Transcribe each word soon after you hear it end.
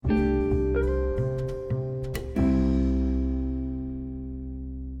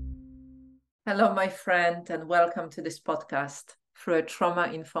Hello, my friend, and welcome to this podcast through a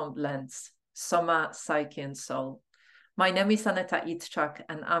trauma-informed lens, Soma, Psyche, and Soul. My name is E36,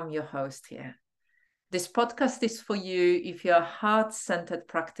 and I'm your host here. This podcast is for you if you're a heart-centered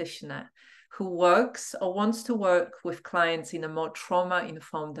practitioner who works or wants to work with clients in a more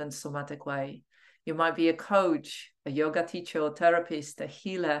trauma-informed and somatic way. You might be a coach, a yoga teacher or therapist, a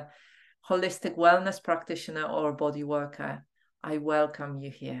healer, holistic wellness practitioner, or a body worker. I welcome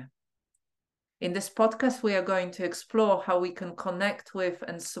you here. In this podcast, we are going to explore how we can connect with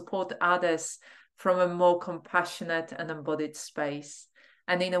and support others from a more compassionate and embodied space,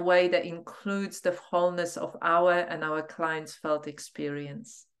 and in a way that includes the wholeness of our and our clients' felt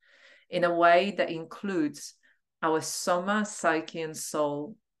experience, in a way that includes our soma, psyche, and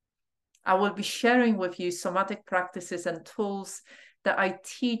soul. I will be sharing with you somatic practices and tools that I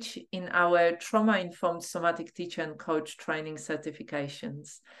teach in our trauma-informed somatic teacher and coach training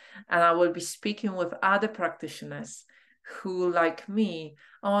certifications. And I will be speaking with other practitioners who, like me,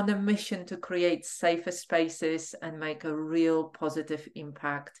 are on a mission to create safer spaces and make a real positive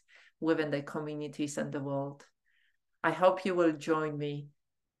impact within their communities and the world. I hope you will join me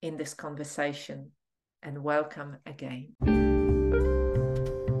in this conversation, and welcome again.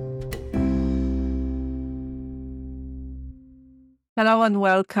 Hello and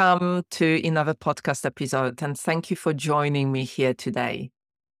welcome to another podcast episode, and thank you for joining me here today.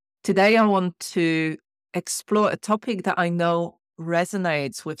 Today I want to explore a topic that I know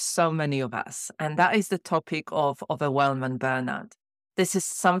resonates with so many of us, and that is the topic of overwhelm and burnout. This is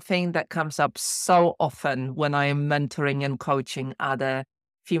something that comes up so often when I am mentoring and coaching other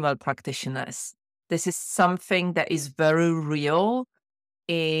female practitioners. This is something that is very real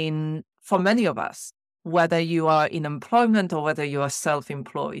for many of us, whether you are in employment or whether you are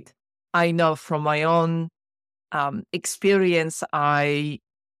self-employed. I know from my own experience, I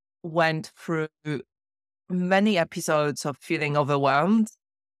went through many episodes of feeling overwhelmed,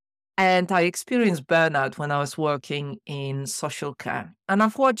 and I experienced burnout when I was working in social care. And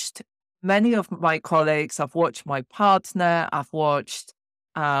I've watched many of my colleagues, I've watched my partner, I've watched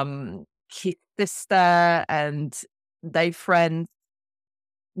his sister and their friends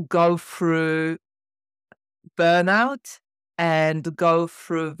go through burnout and go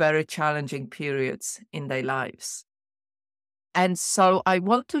through very challenging periods in their lives. And so I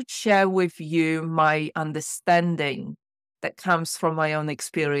want to share with you my understanding that comes from my own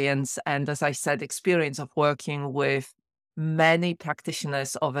experience. And as I said, experience of working with many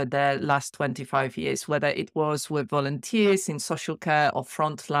practitioners over the last 25 years, whether it was with volunteers in social care or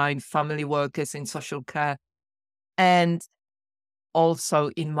frontline family workers in social care, and also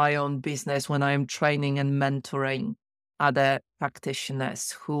in my own business when I am training and mentoring other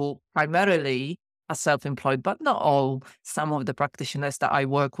practitioners who primarily are self-employed, but not all. Some of the practitioners that I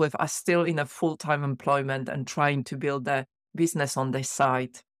work with are still in a full-time employment and trying to build a business on their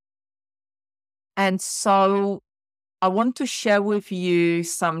side. And so I want to share with you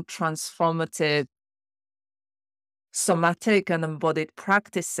some transformative somatic and embodied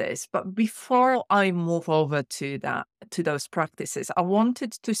practices. But before I move over to those practices, I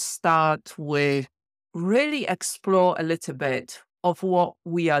wanted to start with really explore a little bit of what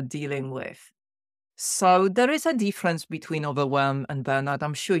we are dealing with. So there is a difference between overwhelm and burnout.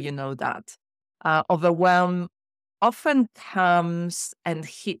 I'm sure you know that. Overwhelm often comes and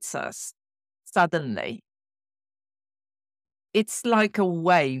hits us suddenly. It's like a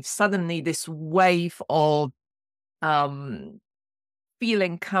wave. Suddenly this wave of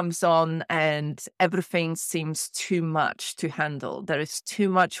feeling comes on and everything seems too much to handle. There is too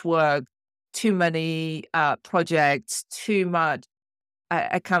much work, too many projects, too much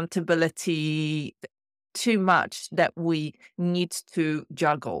accountability, too much that we need to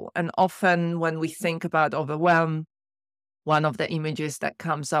juggle. And often when we think about overwhelm, one of the images that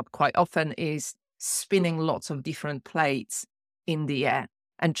comes up quite often is spinning lots of different plates in the air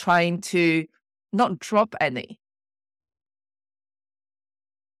and trying to not drop any.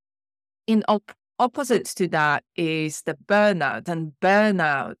 In opposite to that is the burnout, and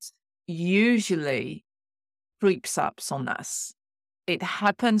burnout usually creeps up on us. It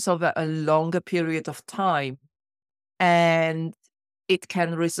happens over a longer period of time, and it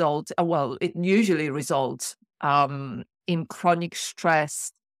can result, it usually results in chronic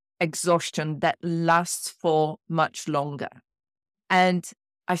stress, exhaustion that lasts for much longer. And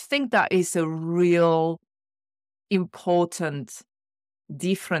I think that is a real important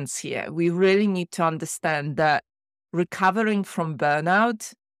difference here. We really need to understand that recovering from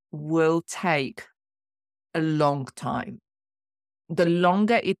burnout will take a long time. The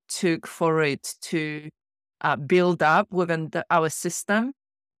longer it took for it to build up within our system,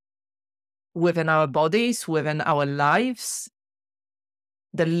 within our bodies, within our lives,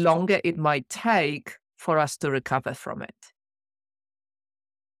 the longer it might take for us to recover from it.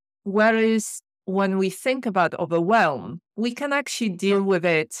 Whereas when we think about overwhelm, we can actually deal with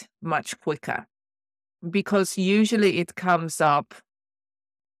it much quicker, because usually it comes up,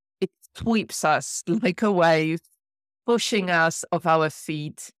 it sweeps us like a wave, pushing us off our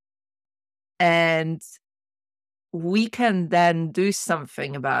feet, and we can then do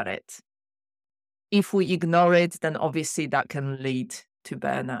something about it. If we ignore it, then obviously that can lead to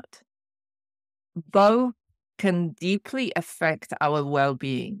burnout. Both can deeply affect our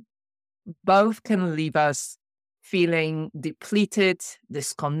well-being. Both can leave us feeling depleted,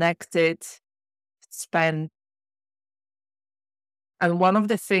 disconnected, spent. And one of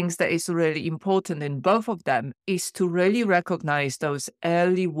the things that is really important in both of them is to really recognize those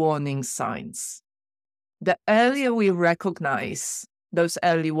early warning signs. The earlier we recognize those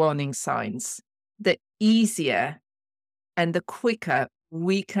early warning signs, the easier and the quicker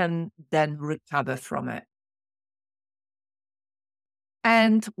we can then recover from it.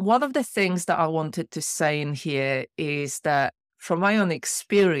 And one of the things that I wanted to say in here is that from my own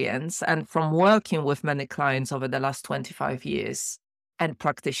experience and from working with many clients over the last 25 years and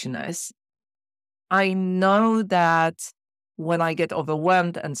practitioners, I know that when I get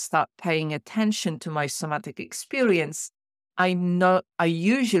overwhelmed and start paying attention to my somatic experience, I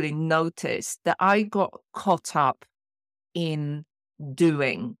usually notice that I got caught up in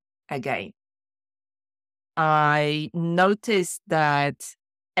doing again. I noticed that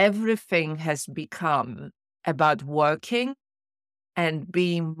everything has become about working and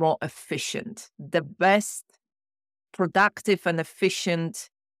being more efficient, the best productive and efficient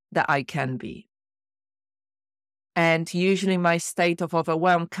that I can be. And usually my state of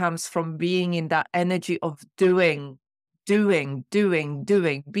overwhelm comes from being in that energy of doing, busy,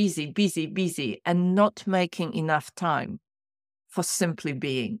 and not making enough time for simply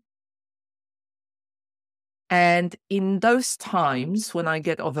being. And in those times when I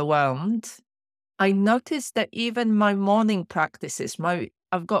get overwhelmed, I notice that even my morning practices,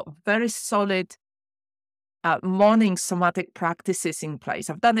 I've got very solid morning somatic practices in place.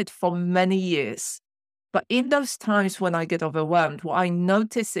 I've done it for many years. But in those times when I get overwhelmed, what I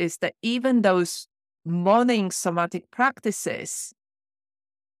notice is that even those morning somatic practices,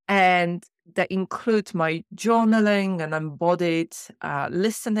 and that include my journaling and embodied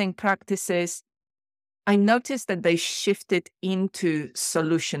listening practices, I noticed that they shifted into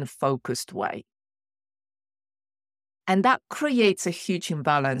solution-focused way. And that creates a huge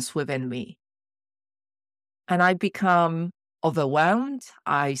imbalance within me. And I become overwhelmed.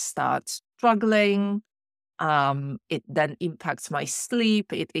 I start struggling. It then impacts my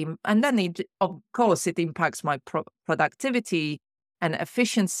sleep. And then of course, it impacts my productivity and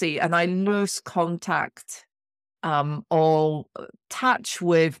efficiency. And I lose contact or touch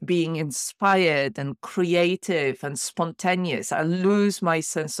with being inspired and creative and spontaneous. I lose my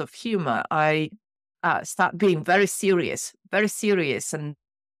sense of humor. I start being very serious. And,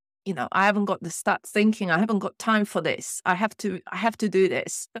 I haven't got to start thinking, I haven't got time for this. I have to do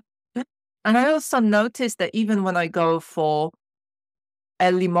this. And I also noticed that even when I go for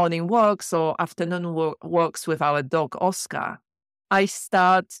early morning walks or afternoon walks with our dog, Oscar, I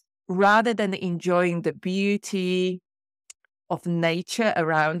start, rather than enjoying the beauty of nature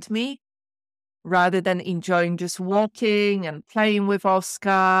around me, rather than enjoying just walking and playing with Oscar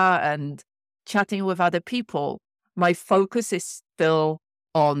and chatting with other people, my focus is still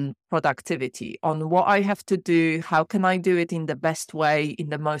on productivity, on what I have to do, how can I do it in the best way, in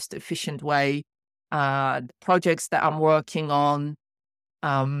the most efficient way, the projects that I'm working on.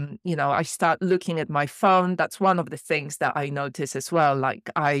 I start looking at my phone. That's one of the things that I notice as well. Like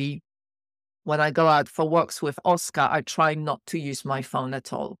when I go out for walks with Oscar, I try not to use my phone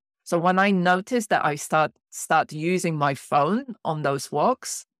at all. So when I notice that I start using my phone on those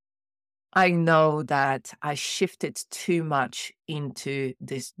walks, I know that I shifted too much into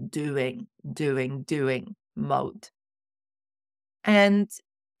this doing mode. And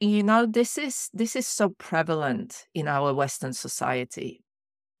this is so prevalent in our Western society,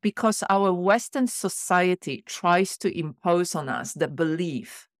 because our Western society tries to impose on us the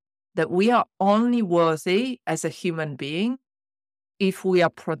belief that we are only worthy as a human being if we are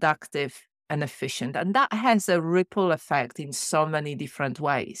productive and efficient. And that has a ripple effect in so many different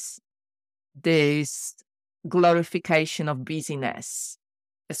ways. This glorification of busyness,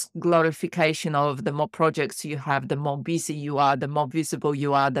 this glorification of the more projects you have, the more busy you are, the more visible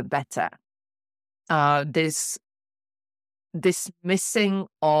you are, the better. This missing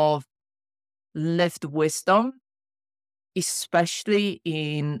of lived wisdom especially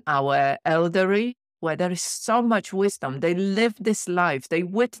in our elderly, where there is so much wisdom. They live this life, they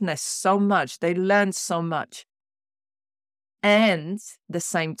witness so much, they learn so much. And at the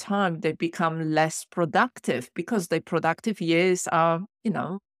same time, they become less productive because their productive years are,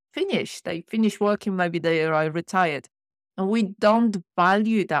 finished. They finish working, maybe they are retired. And we don't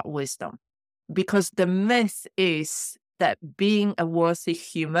value that wisdom because the myth is that being a worthy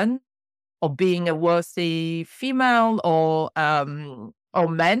human or being a worthy female or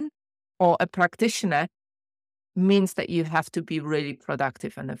man or a practitioner means that you have to be really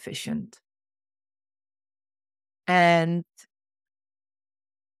productive and efficient. And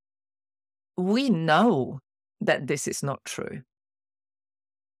we know that this is not true.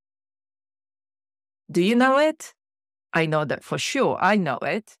 Do you know it? I know that for sure. I know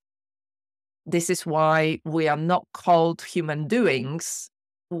it. This is why we are not called human doings.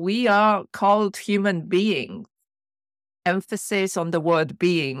 We are called human beings. Emphasis on the word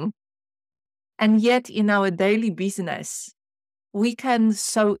being. And yet in our daily business, we can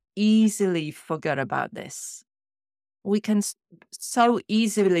so easily forget about this. We can so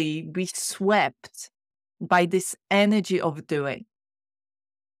easily be swept by this energy of doing.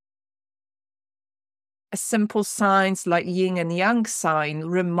 A simple signs like yin and yang sign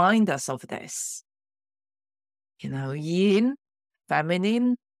remind us of this. Yin,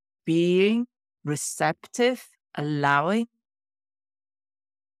 feminine, being, receptive, allowing,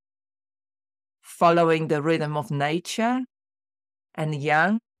 following the rhythm of nature, and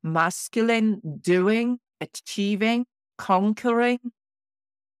yang, masculine, doing, achieving, conquering,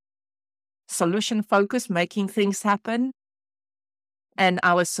 solution focused, making things happen. And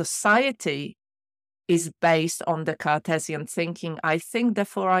our society is based on the Cartesian thinking, I think,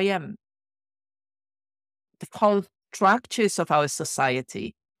 therefore I am. The whole structures of our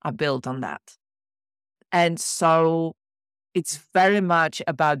society are built on that. And so it's very much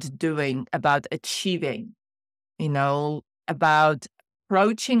about doing, about achieving, about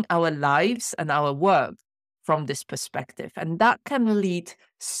approaching our lives and our work from this perspective. And that can lead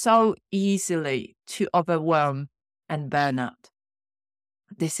so easily to overwhelm and burnout.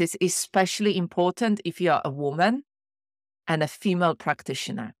 This is especially important if you are a woman and a female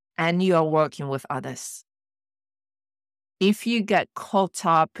practitioner and you are working with others. If you get caught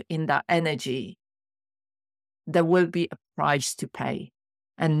up in that energy, there will be a price to pay.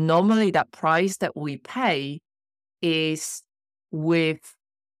 And normally that price that we pay is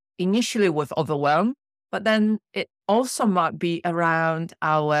initially with overwhelm, but then it also might be around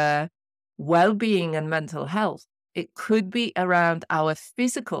our well-being and mental health. It could be around our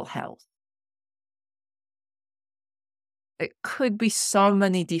physical health. It could be so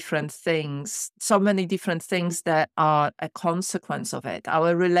many different things that are a consequence of it.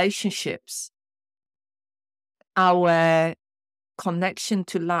 Our relationships, our connection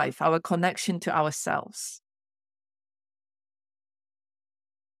to life, our connection to ourselves.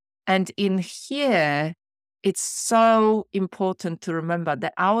 And in here, it's so important to remember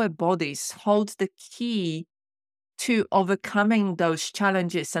that our bodies hold the key to overcoming those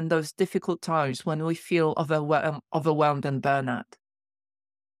challenges and those difficult times when we feel overwhelmed and burnout.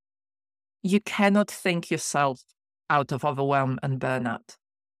 You cannot think yourself out of overwhelm and burnout.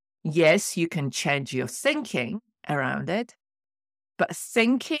 Yes, you can change your thinking around it, but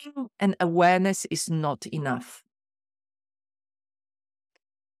thinking and awareness is not enough.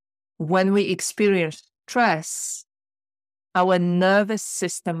 When we experience stress, our nervous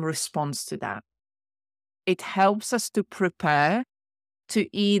system responds to that. It helps us to prepare to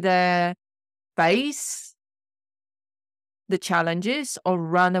either face the challenges or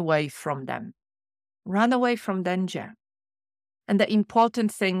run away from them, run away from danger. And the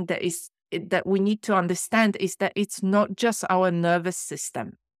important thing that we need to understand is that it's not just our nervous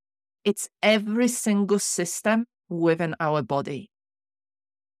system. It's every single system within our body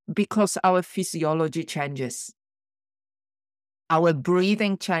because our physiology changes. Our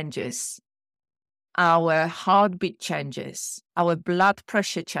breathing changes. Our heartbeat changes. Our blood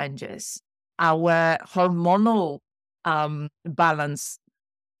pressure changes. Our hormonal balance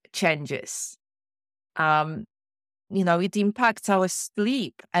changes. It impacts our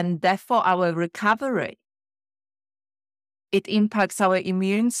sleep and therefore our recovery. It impacts our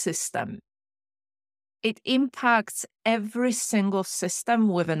immune system. It impacts every single system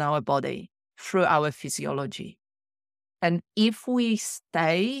within our body through our physiology. And if we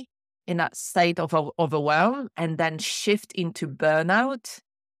stay in that state of overwhelm and then shift into burnout,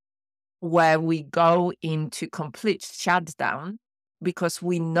 where we go into complete shutdown because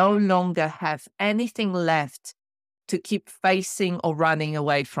we no longer have anything left to keep facing or running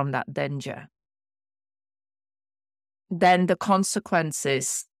away from that danger, then the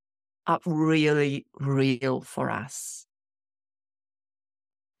consequences are really real for us.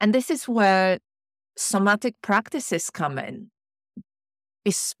 And this is where somatic practices come in,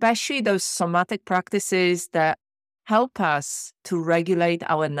 especially those somatic practices that help us to regulate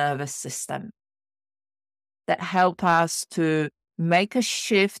our nervous system, that help us to make a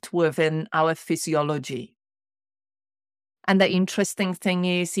shift within our physiology. And the interesting thing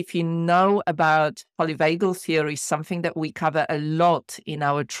is, if you know about polyvagal theory, something that we cover a lot in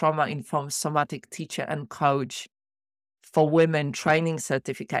our trauma-informed somatic teacher and coach for women training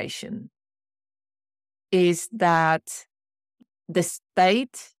certification, is that the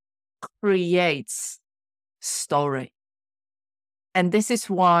state creates story. And this is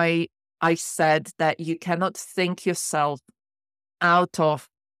why I said that you cannot think yourself out of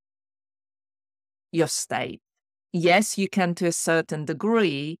your state. Yes, you can to a certain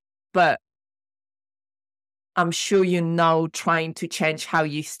degree, but I'm sure you know, trying to change how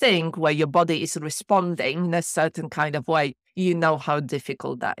you think, where your body is responding in a certain kind of way, you know how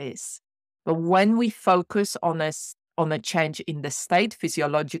difficult that is. But when we focus on a change in the state,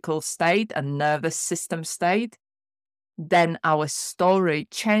 physiological state and nervous system state, then our story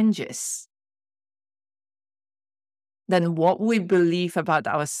changes. Then what we believe about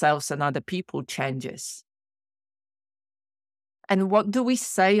ourselves and other people changes. And what do we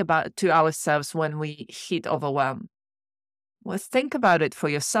say to ourselves when we hit overwhelm? Well, think about it for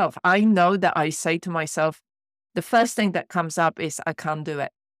yourself. I know that I say to myself, the first thing that comes up is, I can't do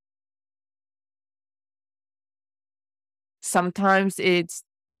it. Sometimes it's,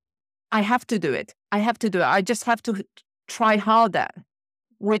 I have to do it. I have to do it. I just have to try harder,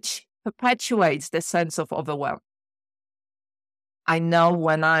 which perpetuates the sense of overwhelm. I know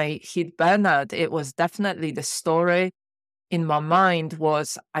when I hit burnout, it was definitely the story in my mind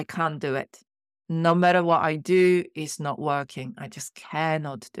was, I can't do it. No matter what I do, it's not working. I just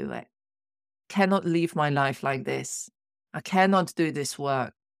cannot do it. Cannot live my life like this. I cannot do this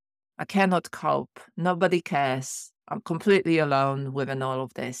work. I cannot cope. Nobody cares. I'm completely alone within all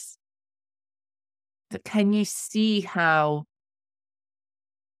of this. But can you see how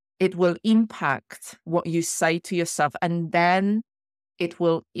it will impact what you say to yourself, and then it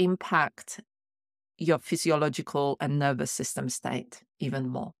will impact your physiological and nervous system state even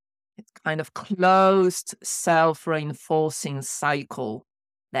more? It's kind of closed self-reinforcing cycle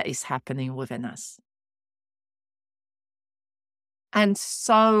that is happening within us. And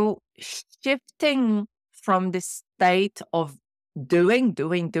so shifting from the state of doing,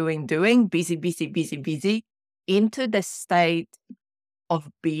 busy, into the state of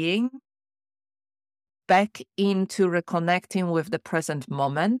being, back into reconnecting with the present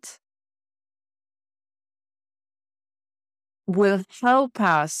moment, will help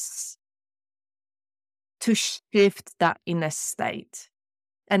us to shift that inner state.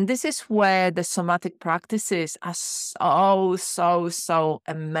 And this is where the somatic practices are so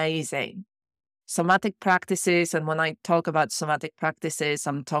amazing. Somatic practices, and when I talk about somatic practices,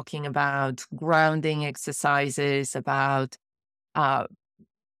 I'm talking about grounding exercises, about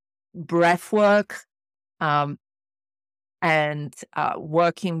breath work, and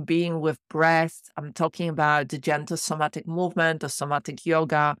being with breath. I'm talking about the gentle somatic movement or somatic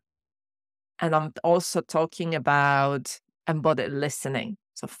yoga. And I'm also talking about embodied listening.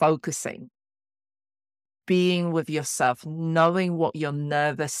 So focusing, being with yourself, knowing what your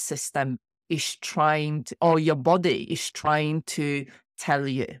nervous system is trying to, or your body is trying to tell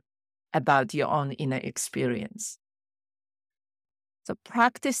you about your own inner experience. So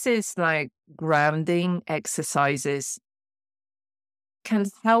practices like grounding exercises can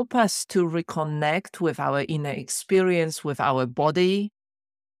help us to reconnect with our inner experience, with our body,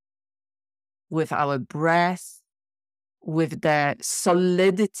 with our breath, with the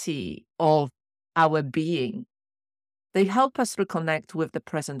solidity of our being. They help us reconnect with the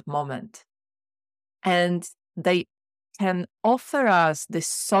present moment. And they can offer us this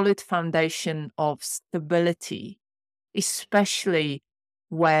solid foundation of stability, especially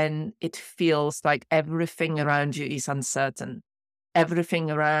when it feels like everything around you is uncertain.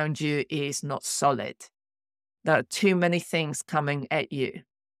 Everything around you is not solid. There are too many things coming at you.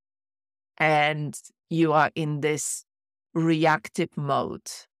 And you are in this reactive mode,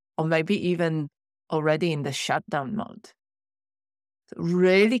 or maybe even already in the shutdown mode.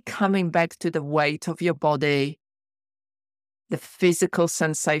 Really coming back to the weight of your body, the physical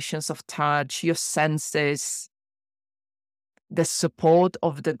sensations of touch, your senses, the support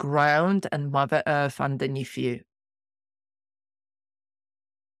of the ground and Mother Earth underneath you.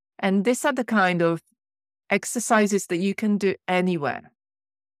 And these are the kind of exercises that you can do anywhere,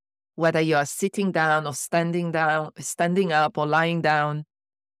 whether you are sitting down or standing up or lying down,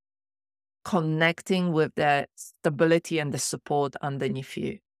 connecting with the stability and the support underneath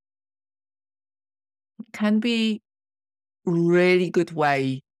you. It can be a really good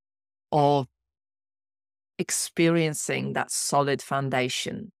way of experiencing that solid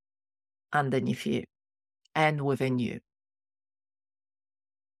foundation underneath you and within you.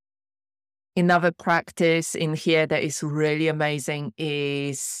 Another practice in here that is really amazing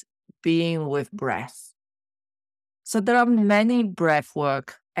is being with breath. So there are many breath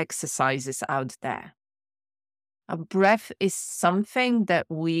work exercises out there. A breath is something that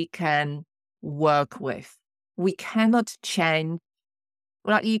we can work with. We cannot change.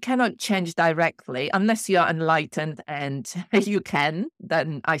 Well, you cannot change directly unless you are enlightened, and you can,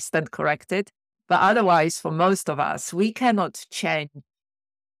 then I stand corrected. But otherwise, for most of us, we cannot change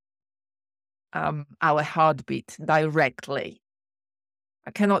our heartbeat directly.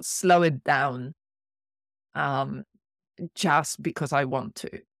 I cannot slow it down just because I want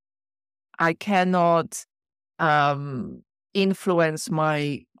to. I cannot influence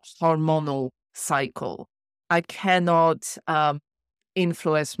my hormonal cycle. I cannot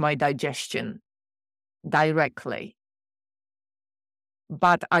influence my digestion directly.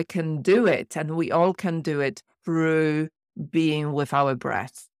 But I can do it, and we all can do it through being with our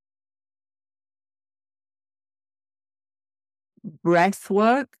breath. Breath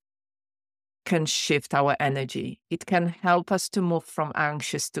work can shift our energy. It can help us to move from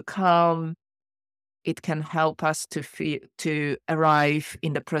anxious to calm. It can help us to arrive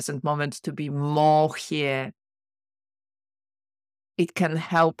in the present moment, to be more here. It can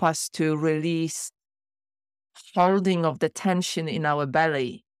help us to release holding of the tension in our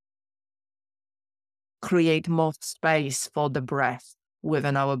belly, create more space for the breath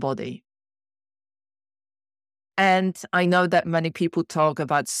within our body. And I know that many people talk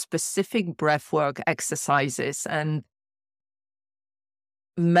about specific breathwork exercises, and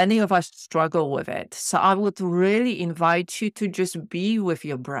many of us struggle with it. So I would really invite you to just be with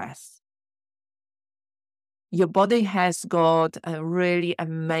your breath. Your body has got a really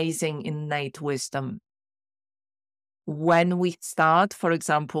amazing innate wisdom. When we start, for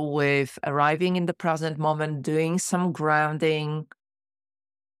example, with arriving in the present moment, doing some grounding,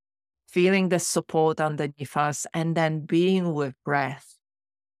 feeling the support underneath us, and then being with breath,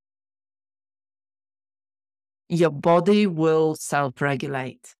 your body will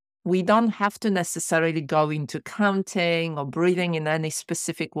self-regulate. We don't have to necessarily go into counting or breathing in any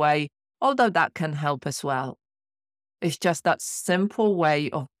specific way, although that can help as well. It's just that simple way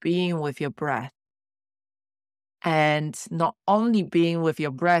of being with your breath. And not only being with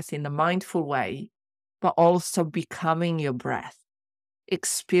your breath in a mindful way, but also becoming your breath,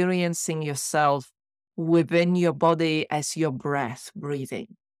 experiencing yourself within your body as your breath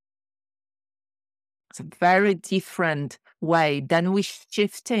breathing. It's a very different way. Then we're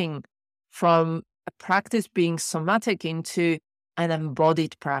shifting from a practice being somatic into an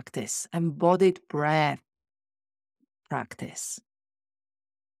embodied practice, embodied breath practice.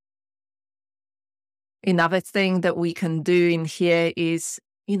 Another thing that we can do in here is,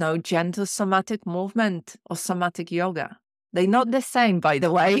 gentle somatic movement or somatic yoga. They're not the same, by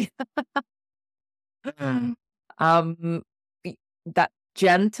the way. That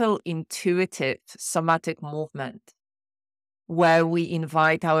gentle, intuitive somatic movement where we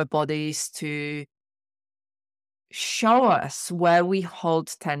invite our bodies to show us where we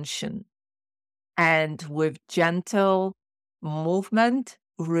hold tension, and with gentle movement,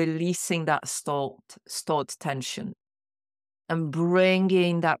 releasing that stored tension and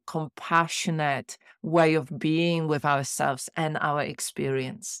bringing that compassionate way of being with ourselves and our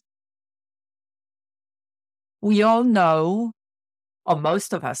experience. We all know, or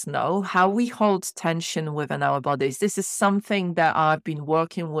most of us know, how we hold tension within our bodies. This is something that I've been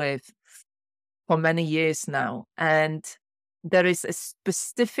working with for many years now. And there is a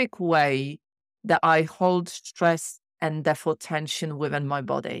specific way that I hold stress and therefore tension within my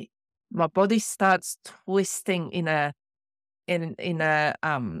body. My body starts twisting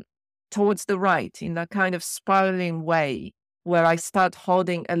towards the right, in a kind of spiraling way, where I start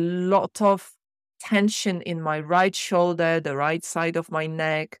holding a lot of tension in my right shoulder, the right side of my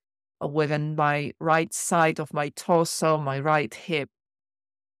neck, or within my right side of my torso, my right hip.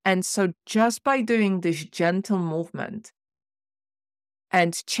 And so just by doing this gentle movement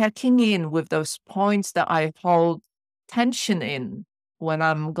and checking in with those points that I hold tension in when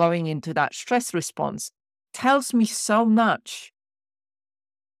I'm going into that stress response, tells me so much.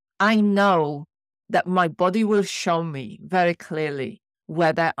 I know that my body will show me very clearly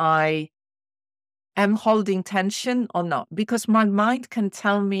whether I am holding tension or not? Because my mind can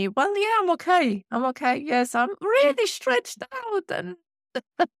tell me, well, yeah, I'm okay. I'm okay. Yes, I'm really stretched out and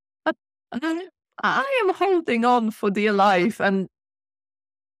I am holding on for dear life. And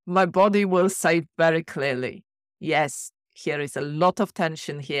my body will say very clearly, yes, here is a lot of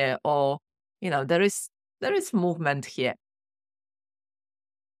tension here, or, there is movement here.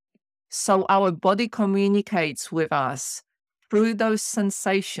 So our body communicates with us through those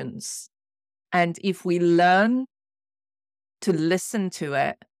sensations. And if we learn to listen to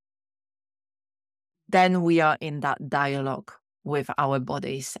it, then we are in that dialogue with our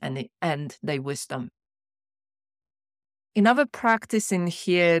bodies and their wisdom. Another practice in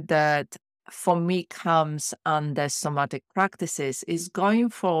here that for me comes under somatic practices is going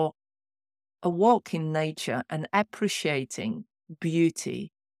for a walk in nature and appreciating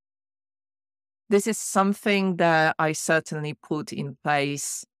beauty. This is something that I certainly put in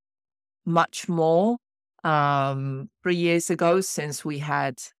place much more 3 years ago since we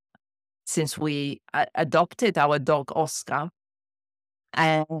adopted our dog Oscar.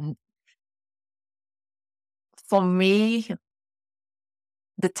 And for me,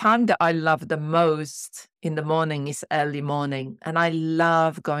 the time that I love the most in the morning is early morning. And I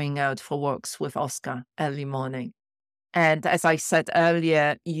love going out for walks with Oscar early morning. And as I said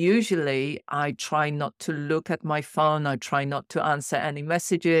earlier, usually I try not to look at my phone. I try not to answer any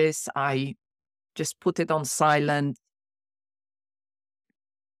messages. I just put it on silent.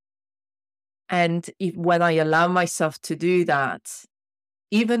 And when I allow myself to do that,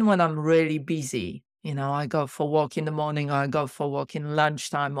 even when I'm really busy, I go for a walk in the morning, or I go for a walk in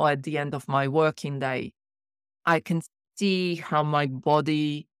lunchtime, or at the end of my working day, I can see how my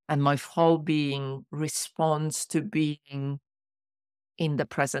body and my whole being responds to being in the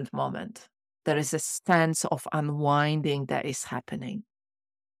present moment. There is a sense of unwinding that is happening.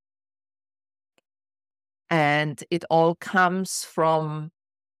 And it all comes from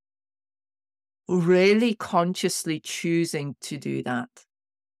really consciously choosing to do that.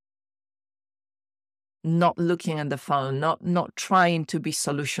 Not looking at the phone, not trying to be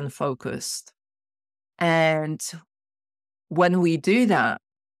solution focused. And when we do that,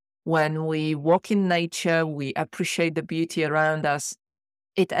 when we walk in nature, we appreciate the beauty around us,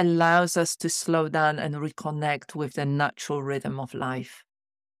 it allows us to slow down and reconnect with the natural rhythm of life.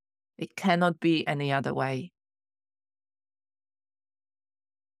 It cannot be any other way.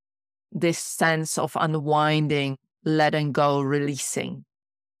 This sense of unwinding, letting go, releasing.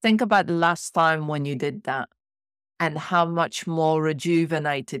 Think about the last time when you did that and how much more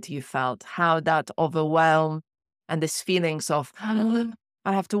rejuvenated you felt, how that overwhelm and this feelings of,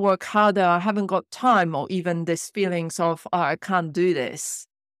 I have to work harder, I haven't got time, or even this feelings of, I can't do this,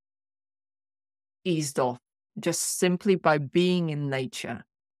 eased off just simply by being in nature.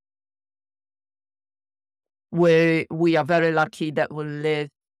 We are very lucky that we live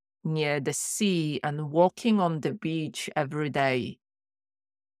near the sea, and walking on the beach every day,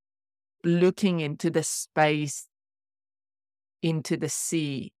 looking into the space, into the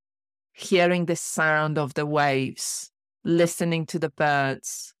sea, hearing the sound of the waves, listening to the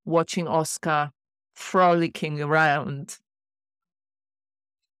birds, watching Oscar frolicking around,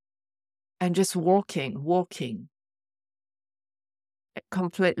 and just walking. It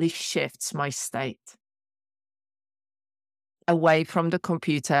completely shifts my state. Away from the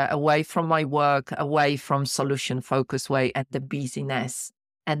computer, away from my work, away from solution-focused way and the busyness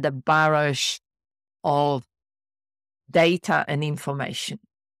and the barrage of data and information.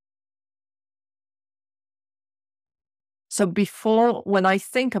 So when I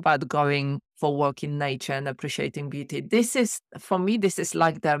think about going for walk in nature and appreciating beauty, for me, this is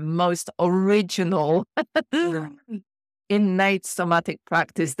like the most original innate somatic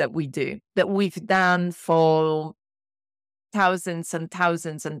practice that we do, that we've done for thousands and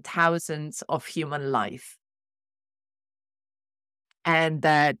thousands and thousands of human life. And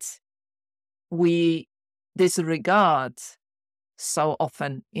that we disregard so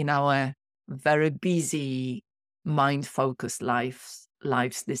often in our very busy, mind-focused lives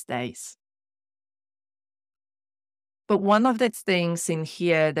these days. But one of the things in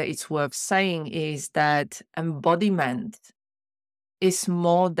here that it's worth saying is that embodiment is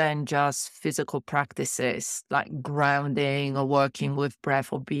more than just physical practices like grounding or working with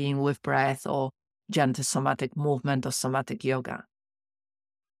breath or being with breath or gentle somatic movement or somatic yoga.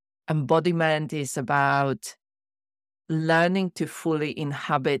 Embodiment is about learning to fully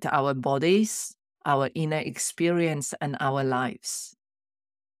inhabit our bodies, our inner experience, and our lives.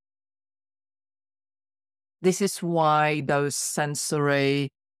 This is why those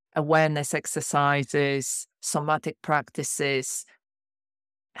sensory awareness exercises, somatic practices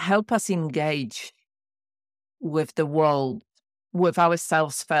help us engage with the world, with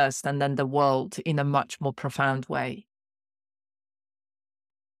ourselves first, and then the world in a much more profound way.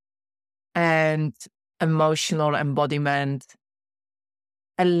 And emotional embodiment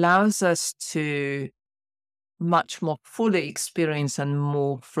allows us to much more fully experience and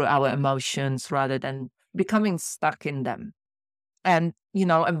move through our emotions rather than becoming stuck in them. And,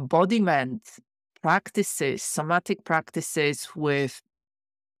 embodiment practices, somatic practices with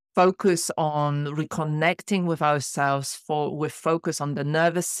focus on reconnecting with ourselves, with focus on the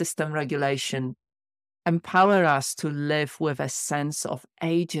nervous system regulation, empower us to live with a sense of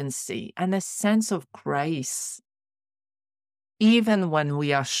agency and a sense of grace, even when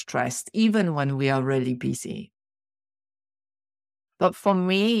we are stressed, even when we are really busy. But for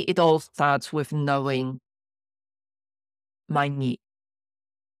me, it all starts with knowing my need,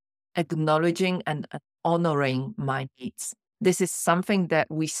 acknowledging and honoring my needs. This is something that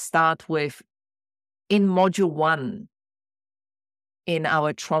we start with in module 1 in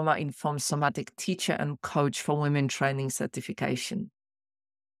our trauma-informed somatic teacher and coach for women training certification.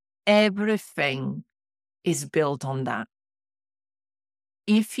 Everything is built on that.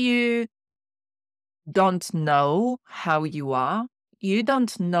 If you don't know how you are, you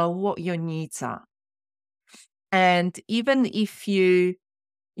don't know what your needs are. And even if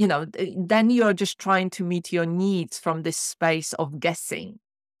then you're just trying to meet your needs from this space of guessing,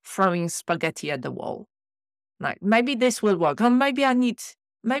 throwing spaghetti at the wall. Like, maybe this will work. Or maybe I need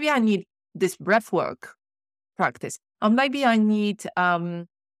this breath work practice. Or maybe I need some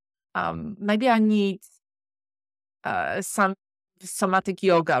somatic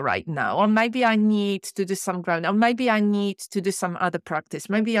yoga right now. Or maybe I need to do some ground. Or maybe I need to do some other practice.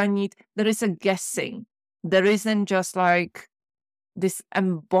 There is a guessing. There isn't just like this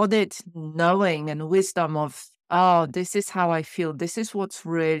embodied knowing and wisdom of, oh, this is how I feel. This is what's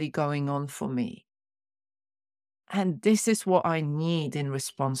really going on for me. And this is what I need in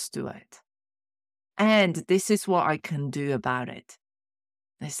response to it. And this is what I can do about it.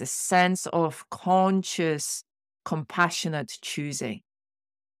 There's a sense of conscious, compassionate choosing.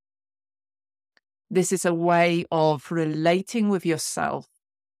 This is a way of relating with yourself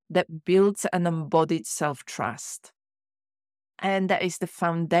that builds an embodied self-trust. And that is the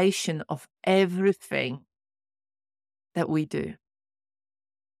foundation of everything that we do.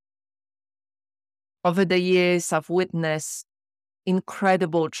 Over the years, I've witnessed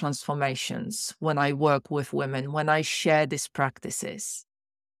incredible transformations when I work with women, when I share these practices.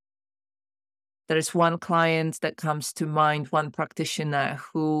 There is one client that comes to mind, one practitioner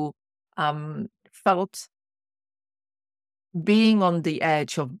who felt being on the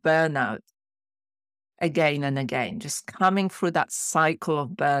edge of burnout again and again, just coming through that cycle of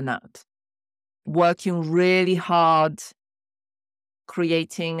burnout, working really hard,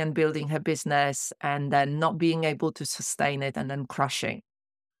 creating and building her business, and then not being able to sustain it, and then crashing,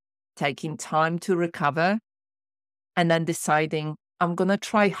 taking time to recover, and then deciding, I'm going to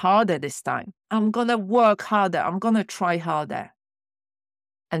try harder this time. I'm going to work harder. I'm going to try harder.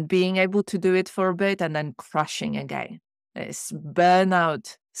 And being able to do it for a bit and then crashing again. This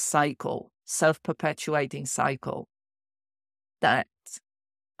burnout cycle, self-perpetuating cycle that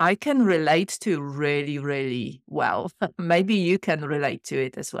I can relate to really, really well. Maybe you can relate to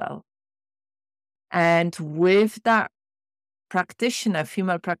it as well. And with that practitioner,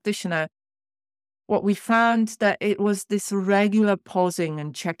 female practitioner, what we found that it was this regular pausing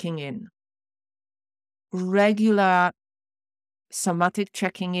and checking in, regular somatic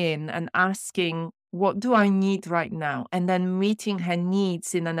checking in and asking, what do I need right now? And then meeting her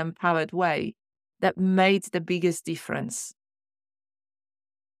needs in an empowered way that made the biggest difference.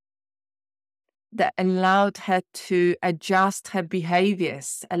 That allowed her to adjust her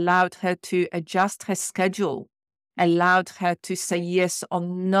behaviors, allowed her to adjust her schedule, allowed her to say yes or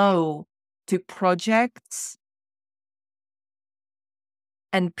no to projects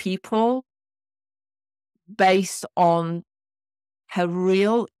and people based on her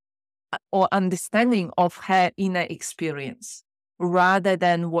real or understanding of her inner experience, rather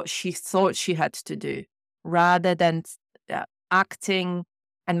than what she thought she had to do, rather than acting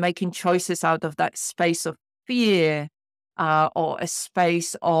and making choices out of that space of fear or a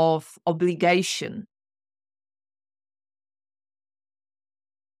space of obligation.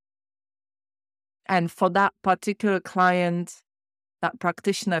 And for that particular client, that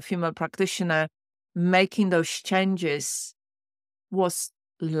practitioner, female practitioner, making those changes was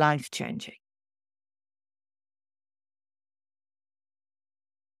life-changing.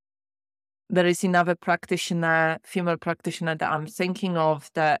 There is another practitioner, female practitioner that I'm thinking of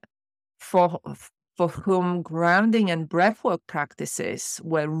that for whom grounding and breathwork practices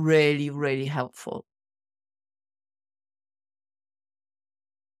were really, really helpful.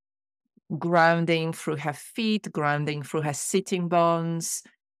 grounding through her feet, grounding through her sitting bones,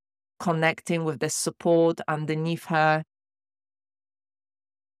 connecting with the support underneath her.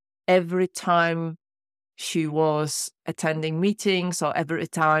 Every time she was attending meetings or every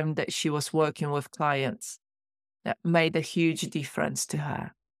time that she was working with clients, that made a huge difference to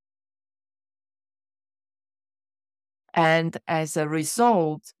her. And as a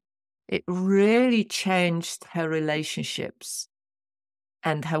result, it really changed her relationships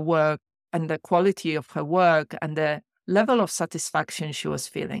and her work and the quality of her work and the level of satisfaction she was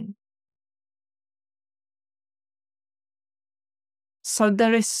feeling. So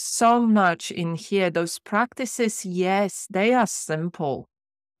there is so much in here. Those practices, yes, they are simple.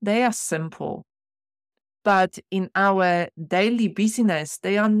 They are simple. But in our daily busyness,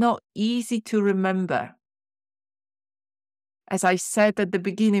 they are not easy to remember. As I said at the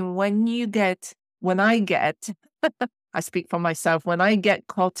beginning, when I speak for myself, when I get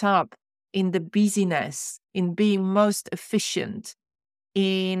caught up in the busyness, in being most efficient,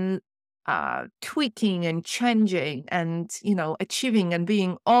 in tweaking and changing and, achieving and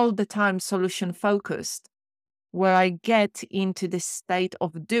being all the time solution focused, where I get into this state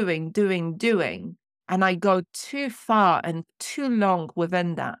of doing, and I go too far and too long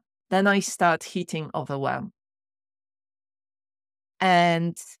within that, then I start hitting overwhelm.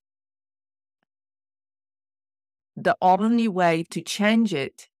 And the only way to change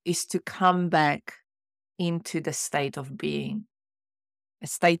it is to come back into the state of being. A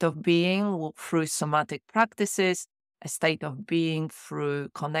state of being through somatic practices, a state of being through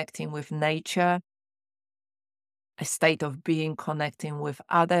connecting with nature, a state of being connecting with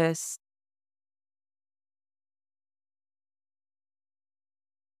others,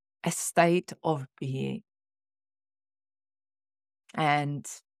 a state of being. And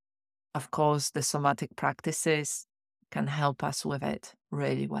of course, the somatic practices can help us with it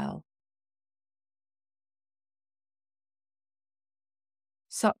really well.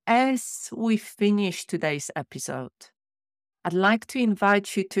 So as we finish today's episode, I'd like to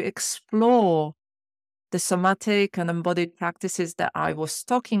invite you to explore the somatic and embodied practices that I was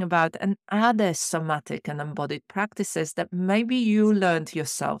talking about and other somatic and embodied practices that maybe you learned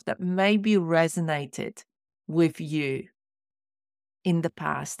yourself, that maybe resonated with you in the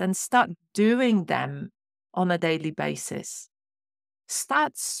past, and start doing them on a daily basis.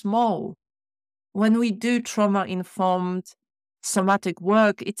 Start small. When we do trauma-informed somatic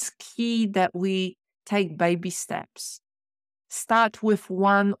work, it's key that we take baby steps. Start with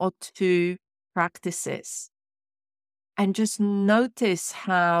 1 or 2 practices and just notice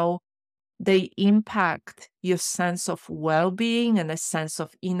how they impact your sense of well-being and a sense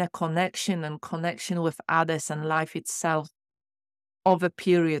of inner connection and connection with others and life itself over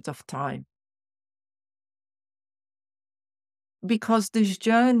periods of time. Because this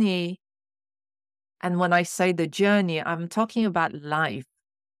journey, and when I say the journey, I'm talking about life.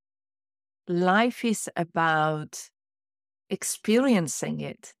 Life is about experiencing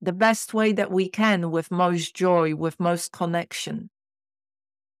it the best way that we can, with most joy, with most connection.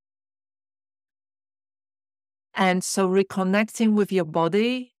 And so reconnecting with your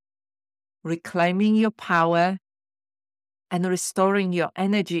body, reclaiming your power, and restoring your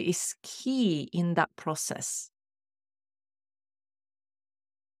energy is key in that process.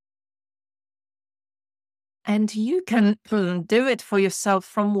 And you can do it for yourself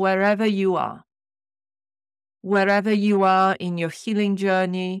from wherever you are. Wherever you are in your healing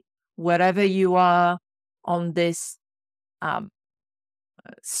journey, wherever you are on this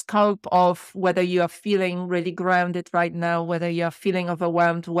scope of whether you are feeling really grounded right now, whether you are feeling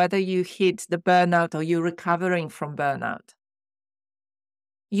overwhelmed, whether you hit the burnout or you're recovering from burnout.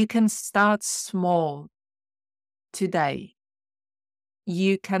 You can start small today.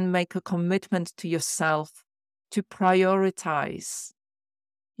 You can make a commitment to yourself to prioritize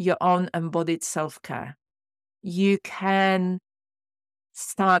your own embodied self-care. You can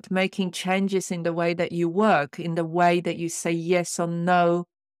start making changes in the way that you work, in the way that you say yes or no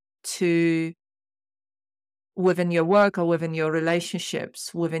to within your work or within your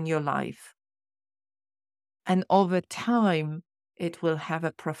relationships, within your life. And over time, it will have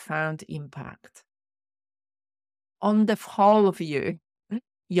a profound impact on the whole of you,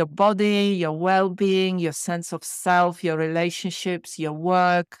 your body, your well-being, your sense of self, your relationships, your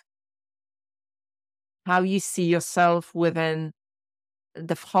work, how you see yourself within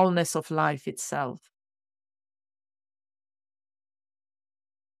the wholeness of life itself.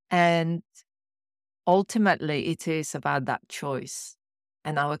 And ultimately, it is about that choice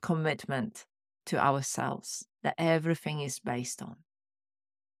and our commitment to ourselves that everything is based on.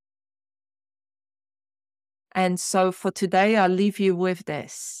 And so for today, I'll leave you with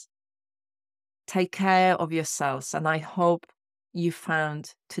this. Take care of yourselves, and I hope you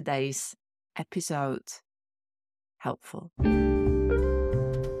found today's episode helpful.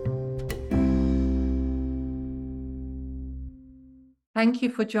 Thank you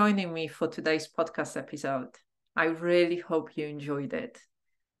for joining me for today's podcast episode. I really hope you enjoyed it.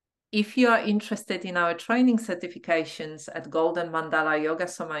 If you are interested in our training certifications at Golden Mandala Yoga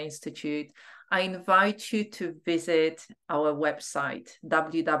Soma Institute, I invite you to visit our website,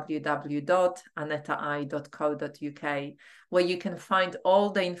 www.anetai.co.uk, where you can find all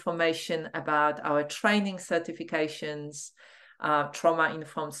the information about our training certifications,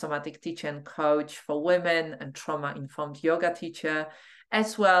 trauma-informed somatic teacher and coach for women and trauma-informed yoga teacher,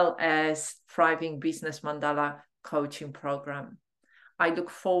 as well as Thriving Business Mandala coaching program. I look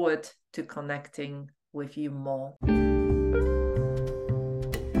forward to connecting with you more.